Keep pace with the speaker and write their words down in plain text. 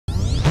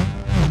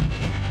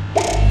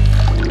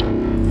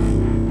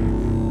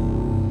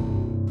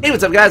Hey,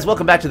 what's up guys?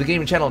 Welcome back to the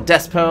gaming channel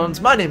Despwns.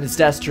 My name is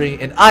Destry,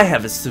 and I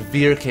have a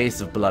severe case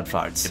of blood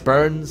farts. It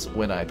burns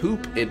when I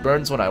poop, it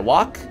burns when I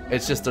walk.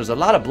 It's just there's a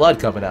lot of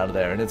blood coming out of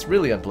there, and it's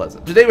really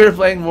unpleasant. Today we're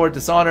playing more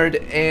Dishonored,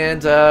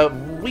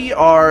 and we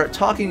are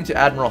talking to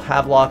Admiral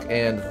Havelock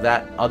and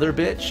that other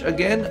bitch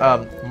again.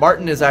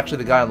 Martin is actually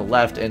the guy on the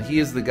left, and he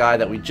is the guy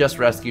that we just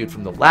rescued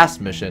from the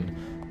last mission.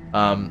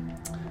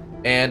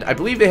 And I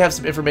believe they have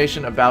some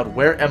information about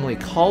where Emily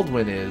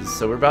Caldwin is,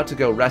 so we're about to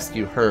go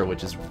rescue her,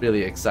 which is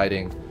really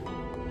exciting,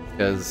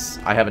 because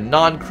I have a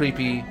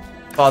non-creepy,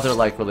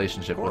 father-like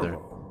relationship with her.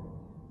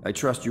 I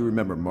trust you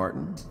remember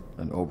Martin,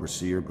 an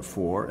overseer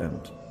before,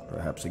 and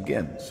perhaps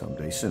again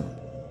someday soon.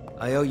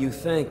 I owe you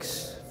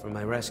thanks for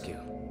my rescue.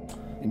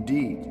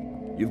 Indeed,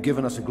 you've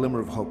given us a glimmer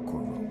of hope,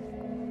 Corvo,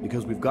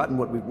 because we've gotten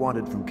what we've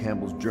wanted from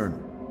Campbell's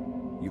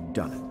journal. You've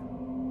done it.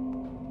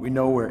 We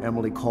know where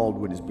Emily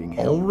Caldwin is being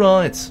held. All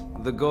right.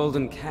 The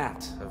Golden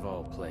Cat, of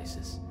all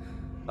places.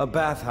 A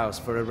bathhouse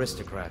for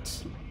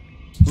aristocrats.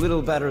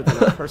 Little better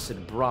than a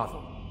cursed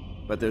brothel.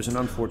 But there's an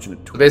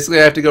unfortunate twist. Basically,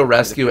 I have to go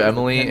rescue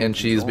Emily, and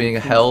she's being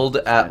held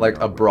at, like,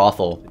 a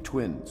brothel. The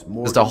twins.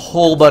 Just a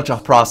whole bunch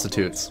of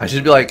prostitutes. I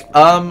should be like,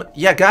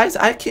 yeah, guys,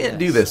 I can't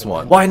do this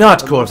one. Why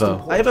not,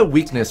 Corvo? I have a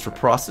weakness for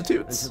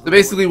prostitutes. So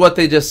basically, what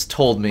they just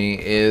told me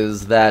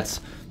is that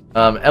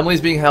Emily's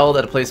being held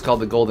at a place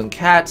called the Golden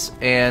Cat,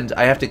 and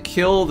I have to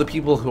kill the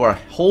people who are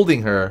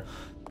holding her,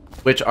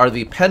 which are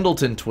the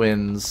Pendleton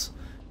Twins,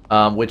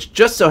 which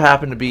just so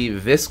happen to be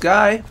this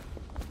guy's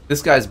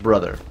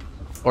brother.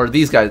 Or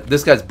this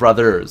guy's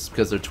brothers,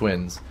 because they're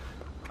twins.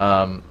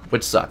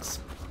 Which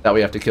sucks, that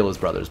we have to kill his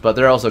brothers, but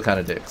they're also kind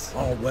of dicks.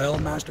 All well,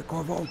 Master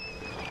Corvo?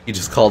 He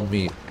just called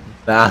me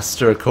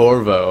Master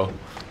Corvo.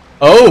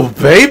 Oh,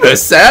 baby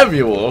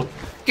Samuel!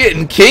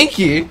 Getting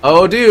kinky!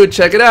 Oh, dude,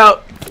 check it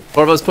out!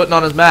 Corvo's putting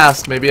on his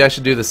mask. Maybe I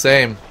should do the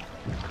same.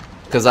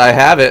 Because I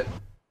have it.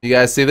 You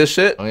guys see this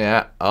shit?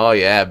 Oh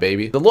yeah,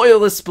 baby. The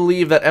Loyalists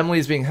believe that Emily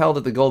is being held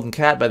at the Golden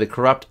Cat by the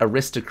corrupt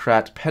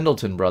aristocrat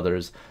Pendleton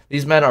brothers.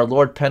 These men are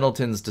Lord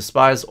Pendleton's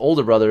despised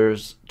older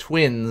brothers,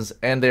 twins,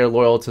 and they are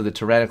loyal to the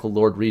tyrannical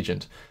Lord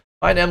Regent.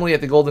 Find Emily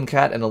at the Golden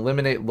Cat and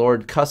eliminate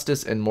Lord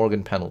Custis and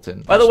Morgan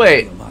Pendleton. By the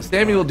way,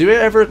 Samuel, do you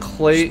ever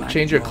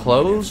change your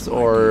clothes,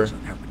 or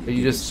are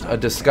you just a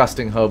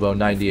disgusting hobo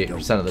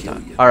 98% of the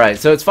time? Alright,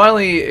 so it's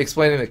finally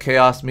explaining the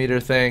chaos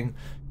meter thing.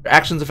 Your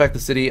actions affect the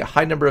city. A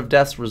high number of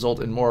deaths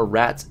result in more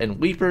rats and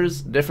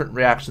weepers, different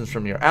reactions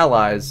from your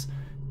allies,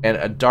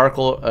 and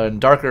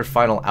darker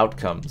final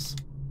outcomes.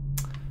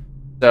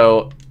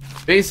 So,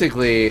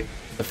 basically,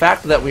 the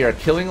fact that we are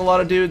killing a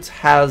lot of dudes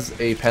has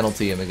a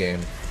penalty in the game.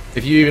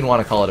 If you even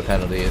want to call it a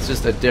penalty, it's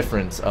just a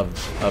difference of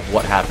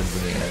what happens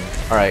in the end.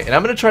 Alright, and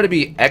I'm going to try to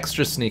be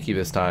extra sneaky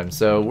this time,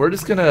 so we're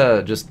just going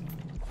to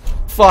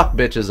fuck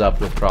bitches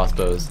up with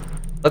crossbows.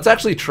 Let's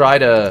actually try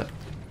to...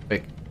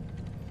 Wait.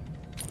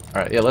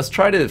 Alright, yeah, let's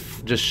try to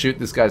just shoot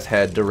this guy's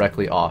head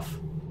directly off.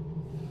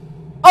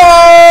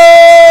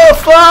 Oh,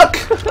 fuck!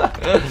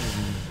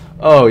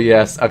 Oh,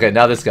 yes. Okay,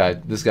 now this guy.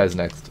 This guy's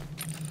next.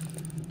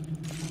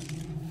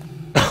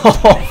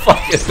 Oh,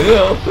 fuck it.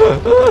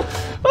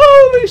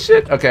 Holy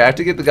shit. Okay, I have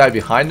to get the guy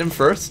behind him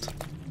first.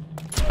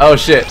 Oh,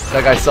 shit.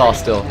 That guy saw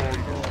still.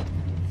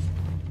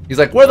 He's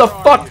like, where the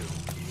fuck?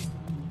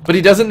 But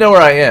he doesn't know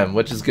where I am,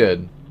 which is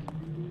good.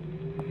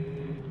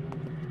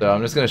 So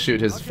I'm just gonna shoot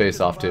his face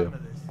off too.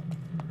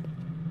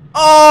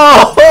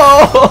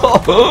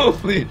 Oh!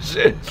 Holy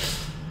shit!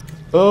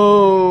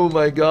 Oh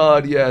my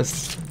god,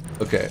 yes.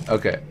 Okay,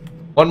 okay.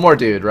 One more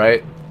dude,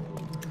 right?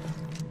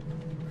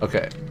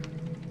 Okay.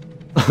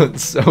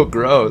 It's so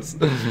gross.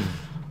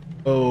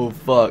 Oh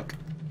fuck.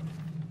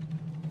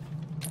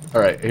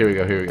 Alright, here we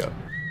go, here we go.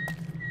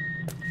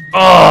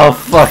 Oh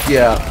fuck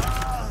yeah!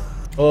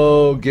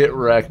 Oh, get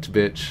wrecked,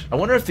 bitch. I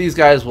wonder if these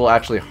guys will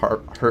actually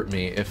hurt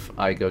me if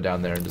I go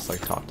down there and just, like,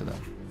 talk to them.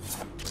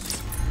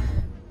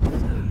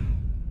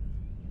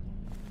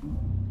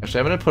 Actually,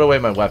 I'm gonna put away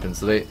my weapons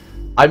so they...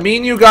 I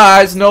mean you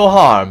guys no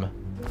harm.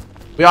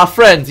 We are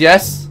friends,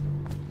 yes?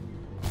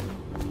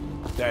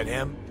 That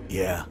him?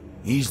 Yeah,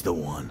 he's the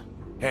one.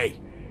 Hey,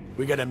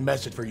 we got a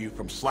message for you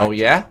from Slack. Oh,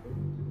 yeah?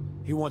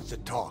 He wants to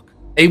talk.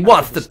 He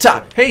wants to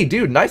talk. Hey,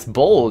 dude, nice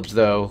bulge,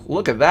 though.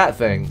 Look at that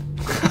thing.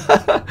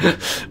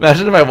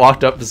 Imagine if I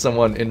walked up to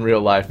someone in real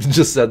life and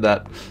just said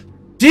that.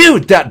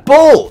 Dude, that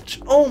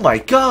bulge! Oh my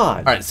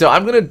god! Alright, so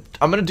I'm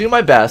gonna do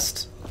my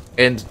best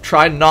and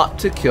try not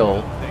to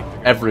kill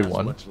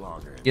everyone.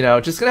 You know,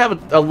 just gonna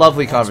have a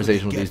lovely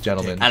conversation with these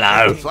gentlemen.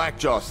 Hello!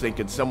 Slackjaw's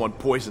thinking someone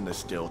poisoned the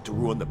still to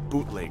ruin the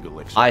bootleg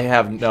elixir. I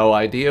have no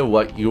idea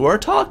what you are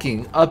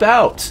talking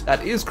about.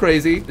 That is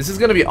crazy. This is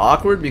gonna be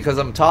awkward because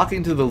I'm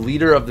talking to the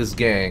leader of this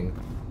gang,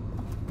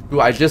 who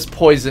I just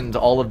poisoned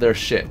all of their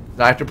shit.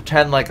 And I have to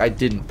pretend like I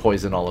didn't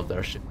poison all of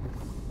their shit.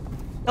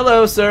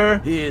 Hello,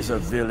 sir. He is a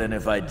villain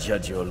if I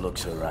judge your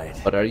looks aright.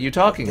 What are you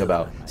talking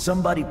about?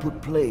 Somebody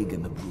put plague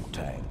in the brute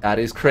tank. That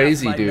is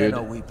crazy, dude.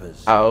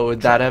 How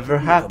would that ever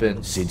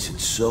happen? Since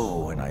it's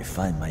so, and I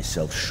find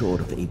myself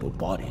short of able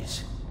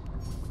bodies,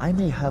 I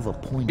may have a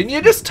point. Can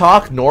you just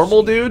talk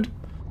normal, dude?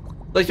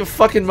 Like the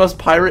fucking most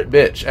pirate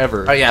bitch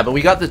ever. Oh yeah, but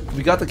we got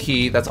the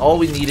key. That's all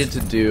we needed to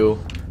do.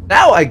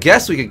 Now I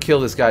guess we could kill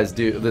this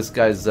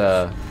guy's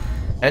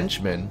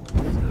henchman,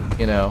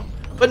 you know.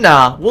 But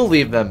nah, we'll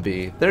leave them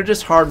be. They're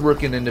just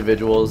hardworking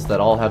individuals that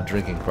all have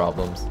drinking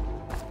problems.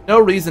 No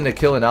reason to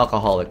kill an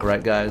alcoholic,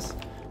 right guys?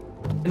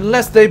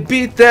 Unless they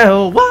beat their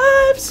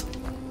wives.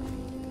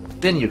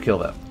 Then you kill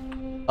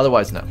them.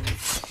 Otherwise, no.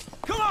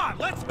 Come on,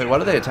 let's Wait, what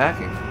are they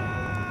attacking?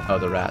 Oh,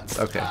 the rats.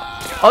 Okay.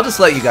 I'll just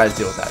let you guys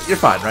deal with that. You're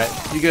fine, right?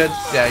 You good?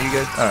 Yeah, you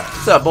good? Alright.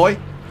 What's up, boy?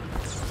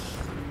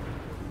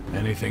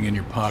 Anything in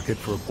your pocket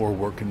for a poor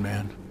working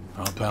man?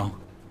 Huh, pal?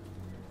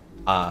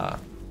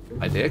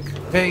 My dick?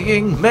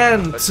 Paying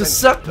men to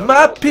suck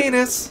my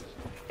penis.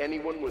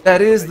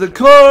 That is the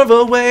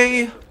Corvo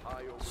way.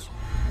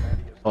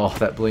 Oh,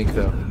 that blink,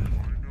 though.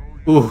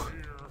 Ooh.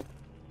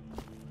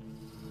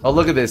 Oh,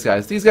 look at these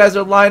guys. These guys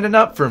are lining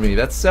up for me.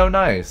 That's so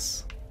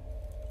nice.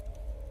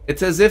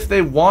 It's as if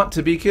they want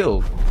to be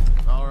killed.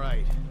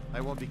 Alright,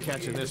 I won't be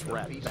catching this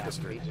rat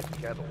bastard.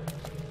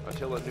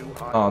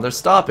 Oh, they're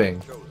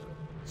stopping.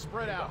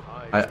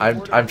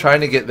 I'm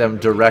trying to get them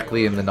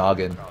directly in the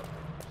noggin.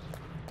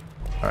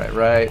 Alright,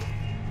 right.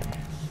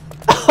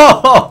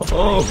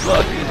 Oh,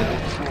 fuck.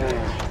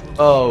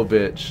 Oh,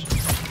 bitch.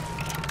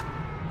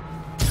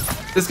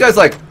 This guy's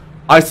like,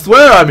 I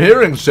swear I'm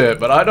hearing shit,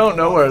 but I don't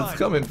know where it's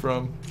coming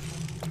from.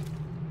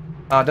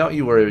 Don't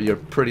you worry your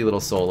pretty little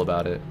soul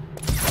about it.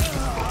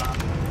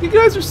 You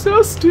guys are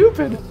so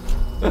stupid.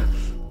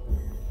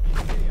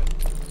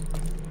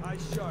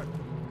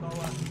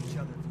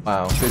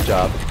 Wow, good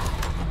job.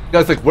 You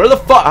guys like, where the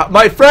fuck?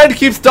 My friend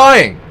keeps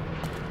dying.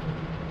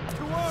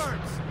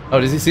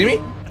 Oh, does he see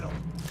me?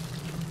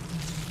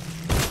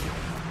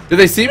 Did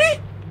they see me?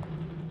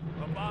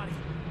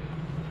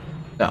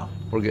 No,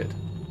 we're good.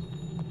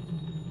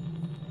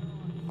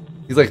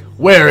 He's like,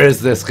 where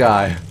is this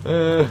guy?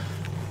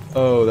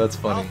 Oh, that's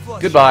funny.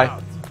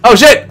 Goodbye. Oh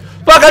shit!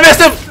 Fuck, I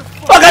missed him!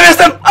 Fuck, I missed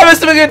him! I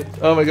missed him again!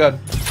 Oh my god.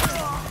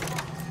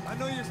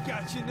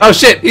 Oh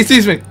shit, he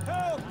sees me.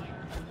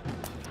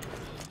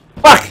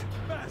 Fuck!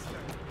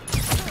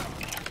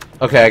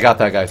 Okay, I got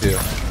that guy too.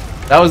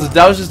 That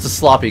was just a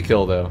sloppy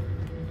kill though.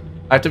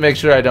 I have to make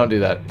sure I don't do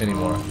that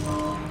anymore.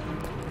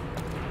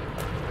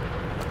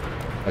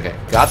 Okay,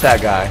 got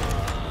that guy.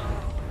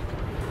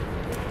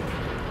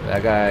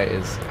 That guy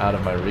is out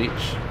of my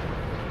reach.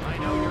 I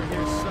know you're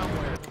here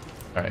somewhere.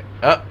 Alright.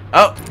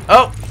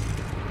 Oh!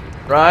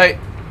 Right.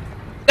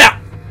 Yeah!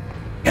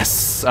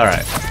 Yes!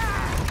 Alright.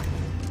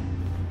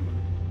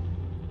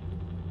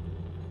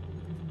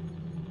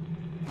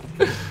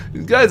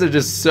 These guys are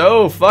just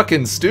so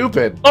fucking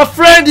stupid. Our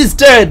friend is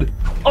dead!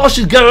 I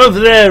should go over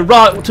there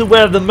right to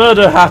where the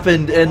murder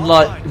happened and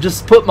like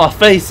just put my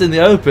face in the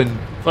open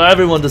for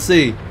everyone to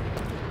see.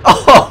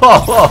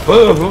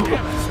 Oh,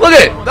 look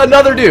at it!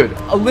 Another dude!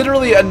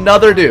 Literally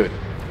another dude.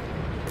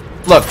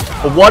 Look,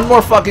 one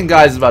more fucking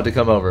guy is about to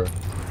come over.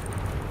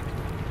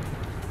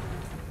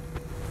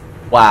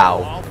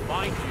 Wow.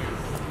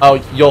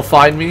 Oh, you'll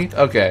find me?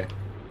 Okay.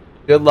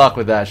 Good luck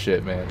with that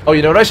shit, man. Oh,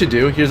 you know what I should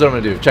do? Here's what I'm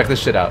gonna do. Check this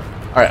shit out.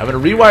 Alright, I'm gonna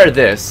rewire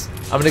this.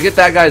 I'm gonna get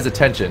that guy's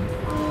attention.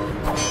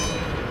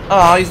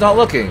 Oh, he's not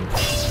looking.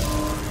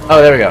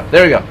 Oh, there we go.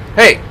 There we go.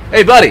 Hey!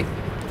 Hey, buddy!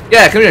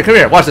 Yeah, come here, come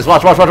here. Watch this.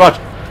 Watch. Oh!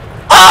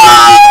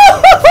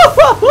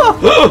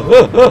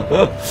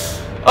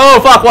 Oh,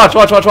 fuck.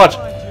 Watch.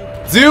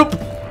 Zoop!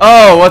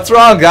 Oh, what's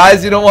wrong,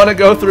 guys? You don't want to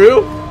go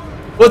through?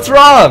 What's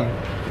wrong?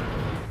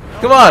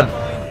 Come on.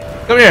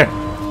 Come here.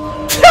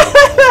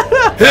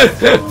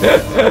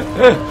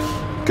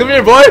 Come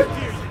here, boy.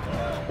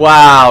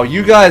 Wow,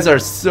 you guys are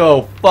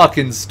so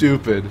fucking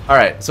stupid.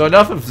 Alright, so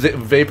enough of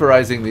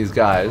vaporizing these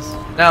guys.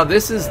 Now,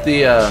 this is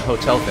the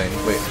hotel thing.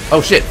 Wait.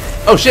 Oh, shit.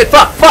 Oh, shit.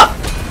 Fuck.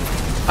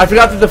 I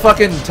forgot that the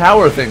fucking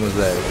tower thing was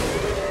there.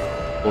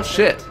 Well,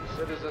 shit.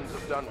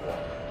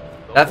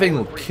 That thing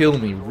will kill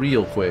me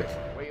real quick.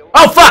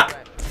 Oh, fuck!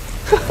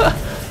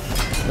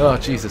 Oh,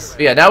 Jesus.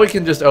 But yeah, now we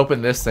can just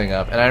open this thing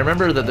up. And I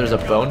remember that there's a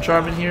bone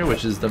charm in here,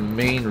 which is the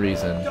main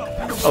reason.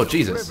 Oh,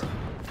 Jesus.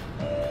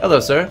 Hello,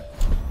 sir.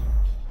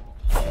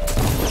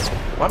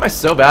 Why am I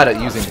so bad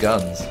at using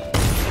guns?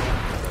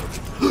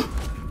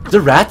 The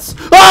rats?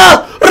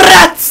 Ah!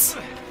 Rats!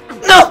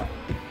 No!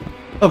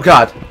 Oh,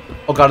 God.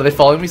 Oh, God, are they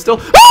following me still?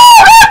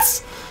 Ah!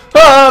 Rats!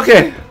 Oh,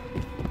 okay.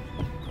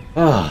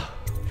 Ah.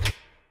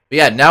 But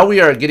yeah, now we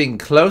are getting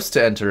close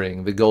to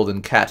entering the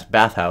Golden Cat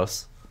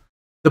bathhouse.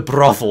 The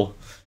brothel.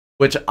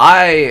 Which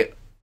I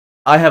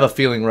have a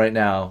feeling right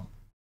now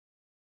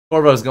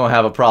Corvo's gonna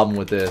have a problem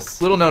with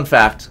this. Little known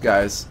fact,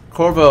 guys.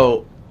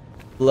 Corvo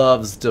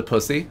loves the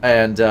pussy.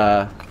 And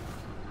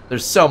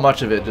there's so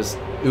much of it just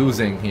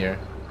oozing here.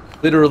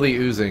 Literally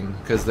oozing,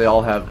 because they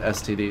all have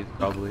STDs,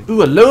 probably.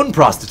 Ooh, a lone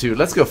prostitute.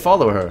 Let's go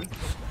follow her.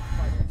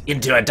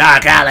 Into a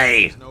dark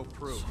alley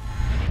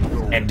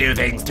and do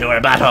things to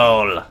her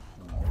butthole.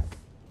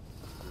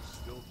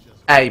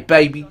 Hey,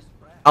 baby.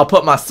 I'll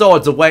put my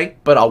swords away,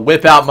 but I'll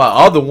whip out my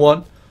other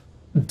one.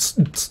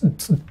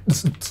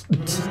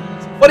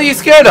 What are you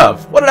scared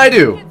of? What did I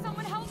do? Can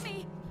someone help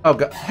me? Oh,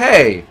 God.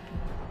 Hey.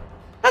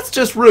 That's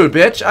just rude,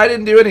 bitch. I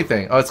didn't do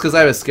anything. Oh, it's because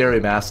I have a scary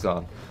mask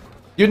on.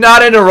 You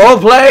not into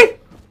roleplay?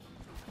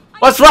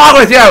 What's wrong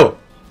with you?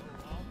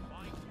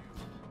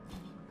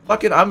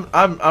 Fucking, I'm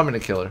gonna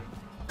kill her.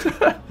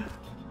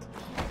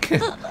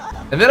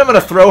 And then I'm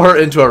gonna throw her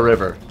into a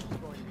river.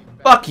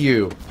 Fuck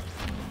you.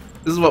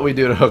 This is what we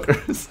do to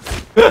hookers.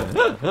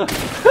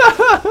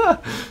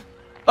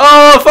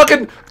 Oh,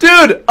 fucking,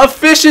 dude, a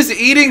fish is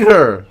eating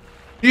her.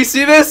 Do you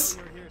see this?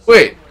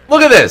 Wait,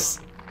 look at this.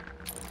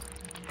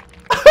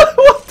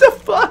 What the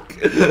fuck?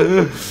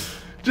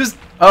 Just,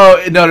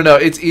 oh, no,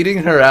 it's eating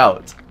her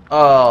out.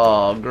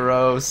 Oh,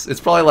 gross. It's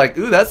probably like,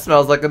 ooh, that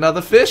smells like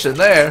another fish in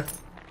there.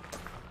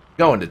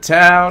 Going to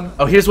town.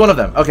 Oh, here's one of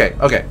them.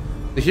 Okay.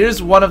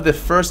 Here's one of the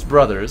first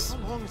brothers.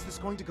 How long is this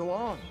going to go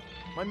on?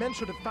 My men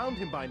should have found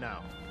him by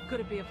now. Could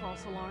it be a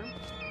false alarm?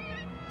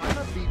 I'm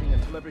not leaving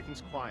until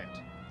everything's quiet.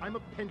 I'm a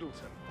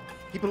Pendleton.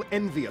 People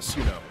envy us,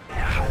 you know.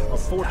 Our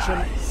fortune,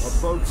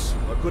 our boats,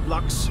 our good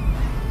lucks.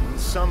 In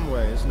some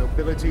ways,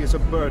 nobility is a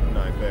burden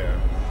I bear.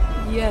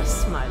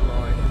 Yes, my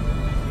lord.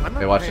 I'm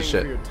not watch paying this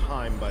shit. for your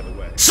time, by the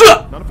way.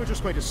 Suh! None of we're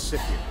just going to sit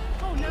here.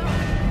 Oh no!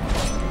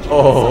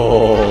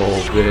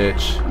 Oh,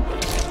 bitch.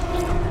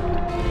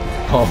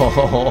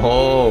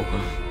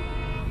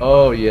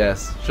 Oh,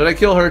 yes. Should I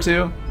kill her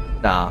too?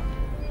 Nah.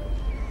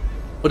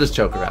 We'll just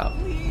choke her out.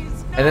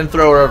 And then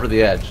throw her over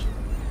the edge.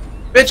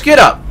 Bitch, get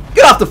up!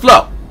 Get off the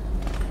floor!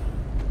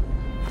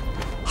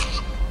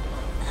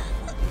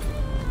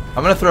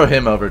 I'm gonna throw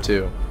him over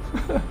too.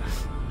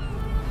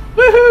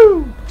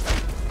 Woohoo!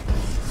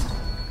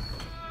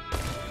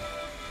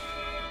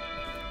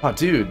 Oh,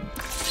 dude.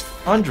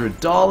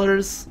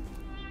 $100?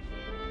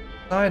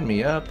 Sign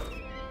me up.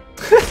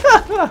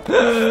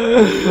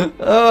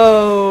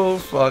 Oh,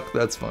 fuck,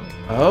 that's funny.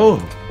 Oh.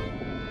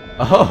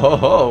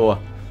 Oh.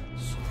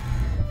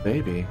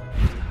 Baby.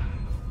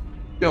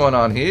 What's going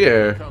on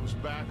here?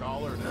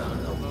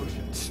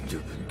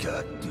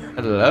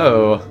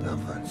 Hello.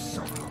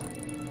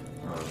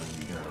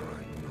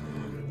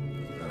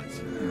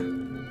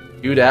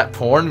 Cue that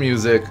porn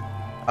music.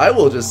 I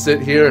will just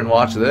sit here and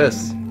watch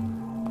this.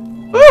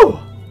 Woo!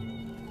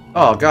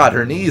 Oh god,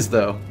 her knees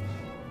though.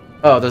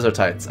 Oh, those are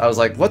tights. I was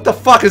like, what the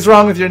fuck is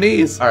wrong with your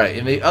knees? Alright,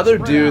 and the other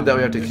dude that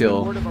we have to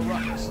kill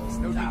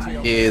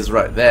is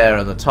right there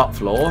on the top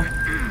floor.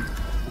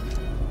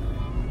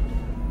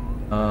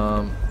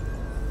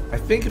 I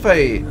think if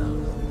I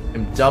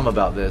am dumb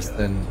about this,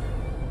 then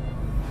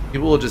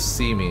people will just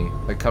see me,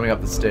 like, coming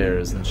up the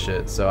stairs and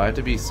shit. So I have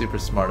to be super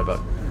smart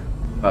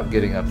about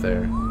getting up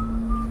there.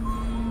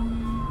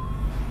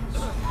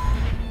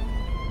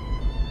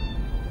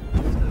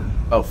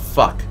 Oh,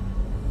 fuck.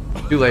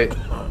 Too late.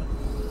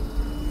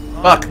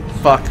 Fuck.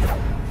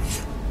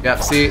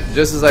 Yep, see,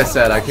 just as I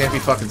said, I can't be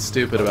fucking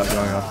stupid about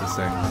going off this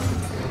thing.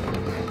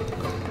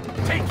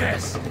 Take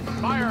this.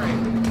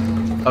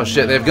 Firing. Oh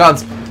shit, they have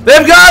guns! They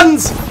have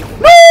guns!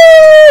 Woo!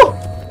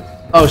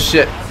 Oh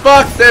shit.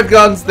 Fuck, they have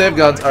guns,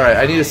 Alright,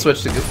 I need to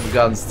switch to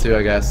guns too,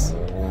 I guess.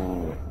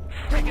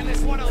 Taking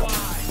this one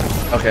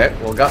alive. Okay,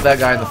 well, got that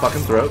guy in the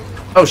fucking throat.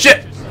 Oh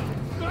shit!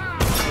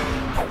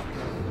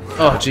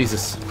 Oh,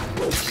 Jesus.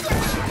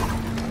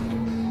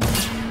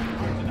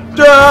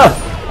 Duh!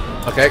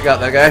 Okay, got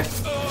that guy.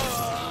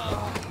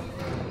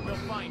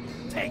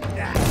 Take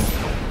that.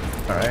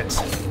 Alright.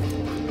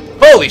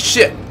 Holy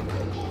shit!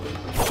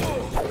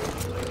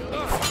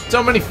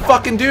 So many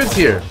fucking dudes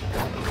here.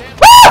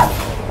 Ah!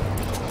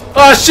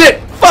 Oh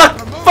shit! Fuck!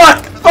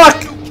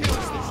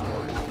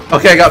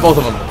 Okay, I got both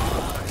of them.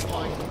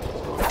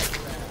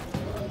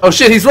 Oh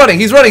shit, he's running!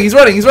 Where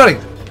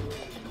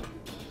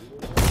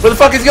the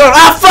fuck is he going?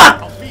 Ah,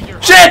 fuck!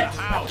 Shit!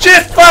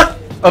 Fuck!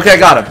 Okay, I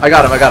got him.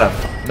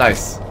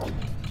 Nice.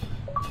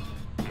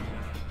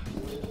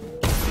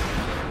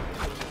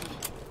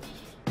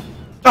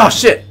 Oh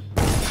shit!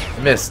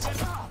 Missed.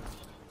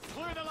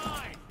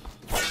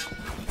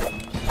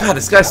 God,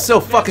 this guy's so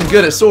fucking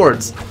good at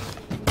swords.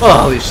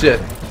 Holy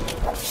shit.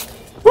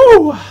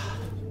 Woo!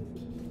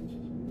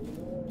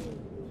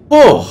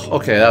 Oh,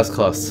 okay, that was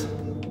close.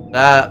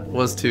 That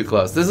was too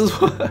close. This is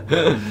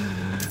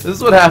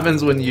what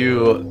happens when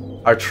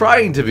you are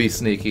trying to be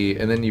sneaky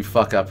and then you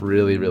fuck up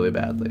really, really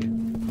badly.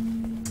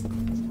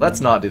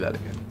 Let's not do that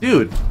again.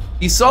 Dude,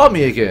 he saw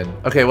me again.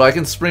 Okay, well I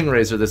can spring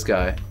razor this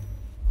guy.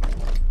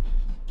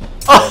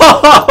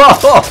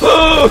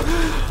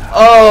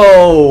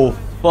 Oh,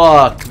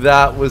 fuck,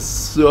 that was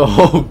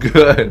so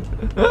good.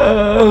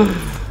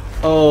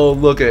 Oh,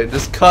 look at it.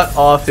 Just cut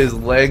off his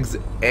legs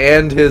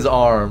and his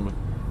arm.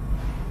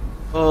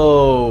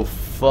 Oh,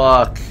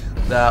 fuck.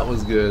 That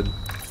was good.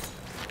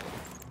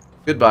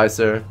 Goodbye,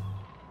 sir.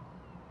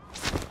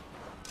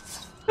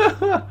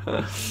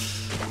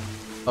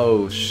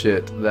 Oh,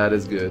 shit. That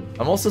is good.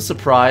 I'm also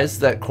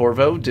surprised that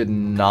Corvo did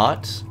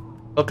not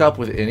hook up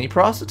with any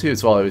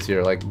prostitutes while I was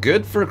here. Like,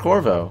 good for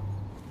Corvo.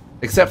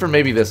 Except for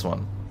maybe this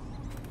one.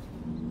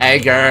 Hey,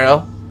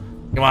 girl.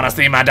 You want to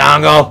see my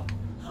dongle?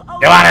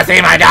 You want to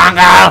see my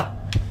dongle?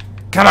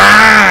 Come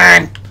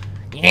on.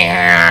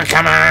 Yeah,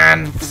 come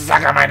on,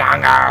 suck on my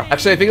dongo.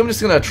 Actually, I think I'm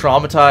just gonna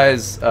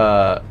traumatize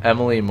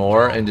Emily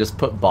more and just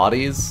put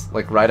bodies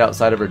like right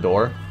outside of her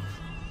door.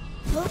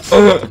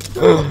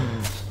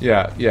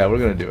 Yeah, we're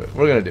gonna do it.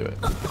 We're gonna do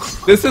it.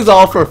 This is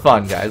all for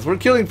fun, guys. We're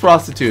killing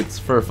prostitutes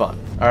for fun.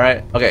 All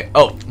right. Okay.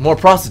 Oh, more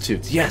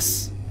prostitutes.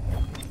 Yes.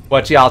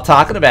 What y'all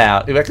talking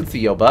about? If I can see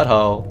your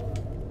butthole.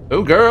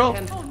 Oh, girl.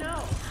 Oh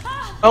no!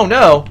 Oh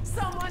no.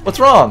 Someone What's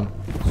wrong?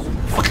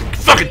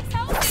 Fucking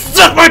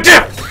suck my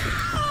dick.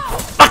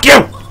 Fuck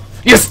you.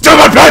 You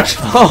stupid bitch.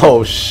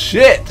 Oh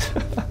shit.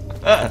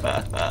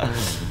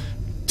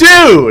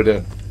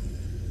 Dude.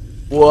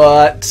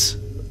 What?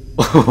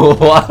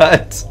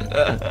 What?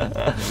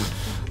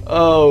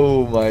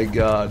 Oh my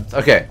god.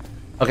 Okay.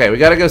 Okay, we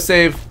gotta go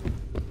save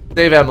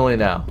Emily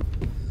now.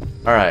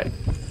 Alright.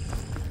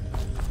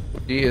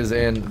 She is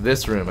in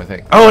this room, I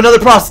think. Oh, another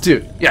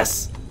prostitute!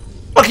 Yes!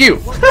 Fuck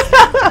you!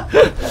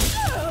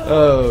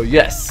 Oh,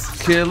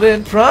 yes.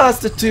 Killing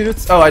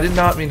prostitutes. Oh, I did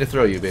not mean to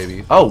throw you,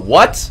 baby. Oh,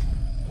 what?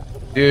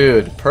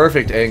 Dude,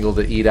 perfect angle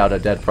to eat out a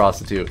dead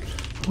prostitute.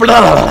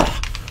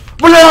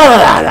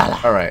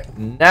 Alright,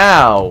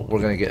 now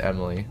we're gonna get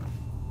Emily.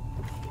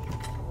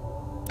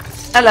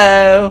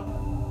 Hello!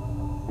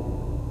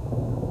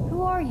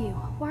 Who are you?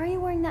 Why are you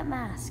wearing that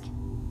mask?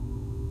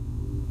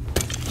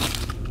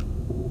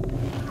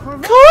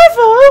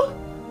 Corvo!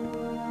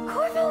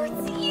 Corvo,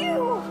 it's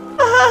you!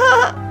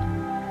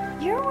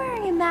 You're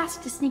wearing a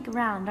mask to sneak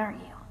around, aren't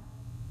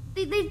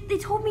you? They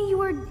told me you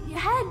were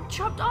head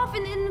chopped off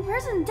in the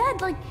prison,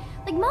 dead, like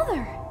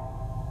Mother.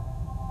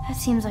 That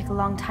seems like a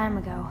long time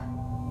ago.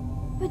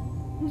 But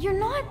you're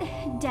not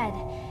dead.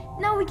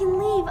 Now we can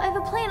leave. I have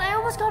a plan. I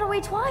almost got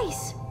away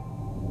twice.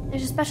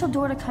 There's a special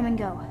door to come and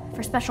go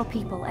for special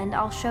people, and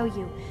I'll show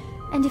you.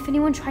 And if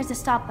anyone tries to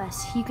stop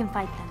us, you can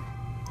fight them.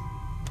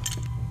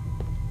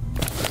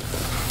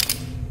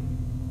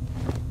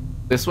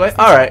 This way?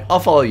 Alright, I'll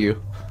follow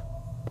you.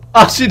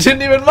 Oh, she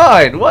didn't even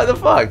mind! What the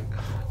fuck?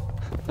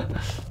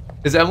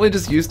 Is Emily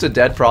just used to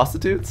dead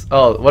prostitutes?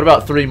 Oh, what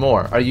about 3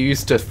 more? Are you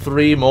used to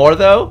 3 more,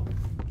 though?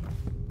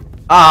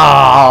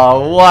 Ah,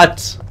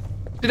 what?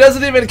 She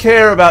doesn't even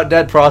care about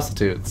dead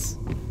prostitutes.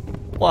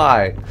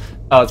 Why?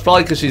 Oh, it's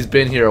probably because she's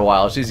been here a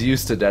while. She's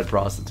used to dead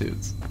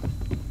prostitutes.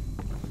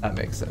 That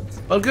makes sense.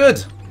 Oh,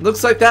 good.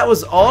 Looks like that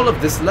was all of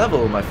this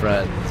level, my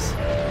friends.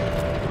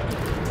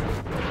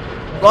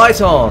 Right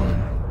on.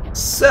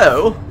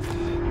 So,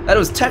 that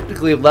was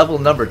technically level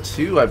number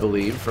 2, I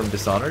believe, from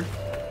Dishonored.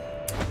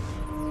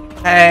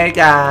 Hey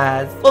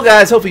guys! Well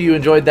guys, hopefully you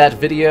enjoyed that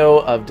video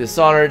of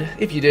Dishonored.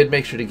 If you did,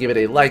 make sure to give it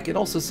a like and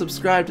also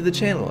subscribe to the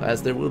channel,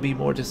 as there will be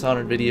more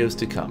Dishonored videos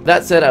to come.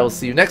 That said, I will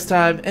see you next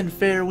time, and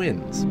fair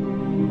winds.